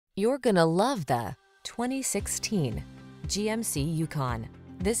You're gonna love the 2016 GMC Yukon.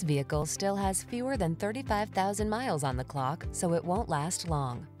 This vehicle still has fewer than 35,000 miles on the clock, so it won't last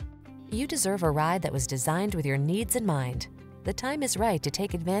long. You deserve a ride that was designed with your needs in mind. The time is right to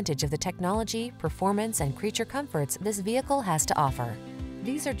take advantage of the technology, performance, and creature comforts this vehicle has to offer.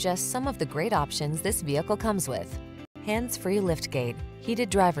 These are just some of the great options this vehicle comes with: hands-free liftgate, heated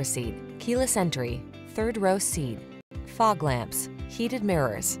driver's seat, keyless entry, third row seat, fog lamps, heated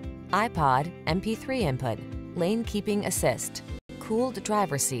mirrors, iPod, MP3 input, lane keeping assist, cooled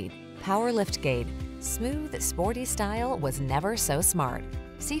driver's seat, power liftgate. Smooth, sporty style was never so smart.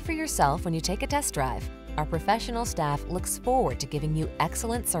 See for yourself when you take a test drive. Our professional staff looks forward to giving you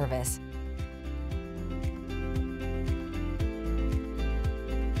excellent service.